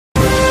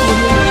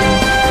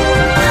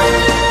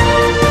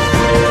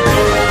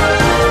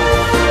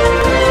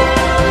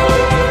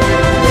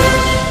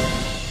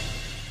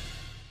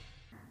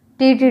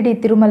TTD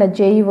Tirumala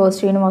JEO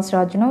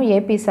శ్రీనివాసరాజును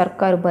AP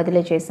సర్కారు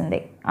బదిలీ చేసింది.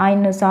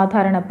 ఆయన్ను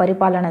సాధారణ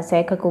పరిపాలన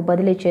శాఖకు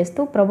బదిలీ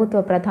చేస్తూ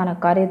ప్రభుత్వ ప్రధాన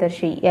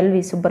కార్యదర్శి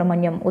ఎల్వి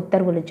సుబ్రహ్మణ్యం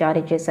ఉత్తర్వులు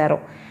జారీ చేశారు.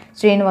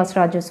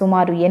 శ్రీనివాసరాజు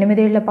సుమారు 8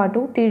 ఏళ్ల పాటు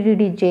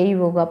టీటీడీ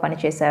జేఈఓగా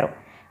పనిచేశారు.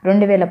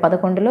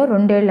 2011లో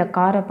 2 ఏళ్ల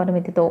కాల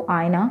పరిమితితో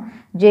ఆయన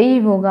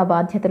జేఈఓగా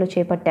బాధ్యతలు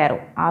చేపట్టారు.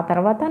 ఆ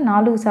తర్వాత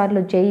 4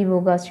 సార్లు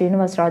జేఈఓగా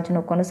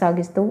శ్రీనివాసరాజును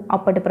కొనసాగిస్తూ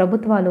అప్పటి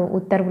ప్రభుత్వాలు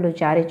ఉత్తర్వులు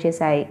జారీ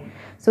చేశాయి.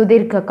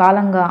 సుదీర్ఘ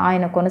కాలంగా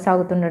ఆయన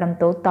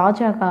కొనసాగుతుండటంతో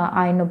తాజాగా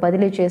ఆయన్ను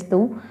బదిలీ చేస్తూ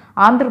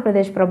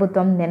ఆంధ్రప్రదేశ్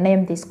ప్రభుత్వం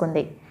నిర్ణయం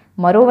తీసుకుంది.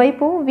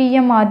 మరోవైపు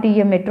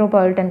వీఎంఆర్డీఏ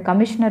మెట్రోపాలిటన్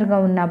కమిషనర్గా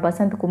ఉన్న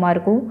బసంత్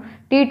కుమార్కు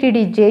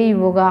టీటీడీ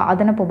జేఈఓగా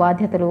అదనపు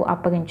బాధ్యతలు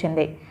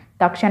అప్పగించింది.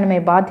 తక్షణమే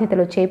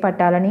బాధ్యతలు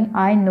చేపట్టాలని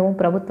ఆయన్ను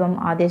ప్రభుత్వం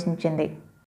ఆదేశించింది.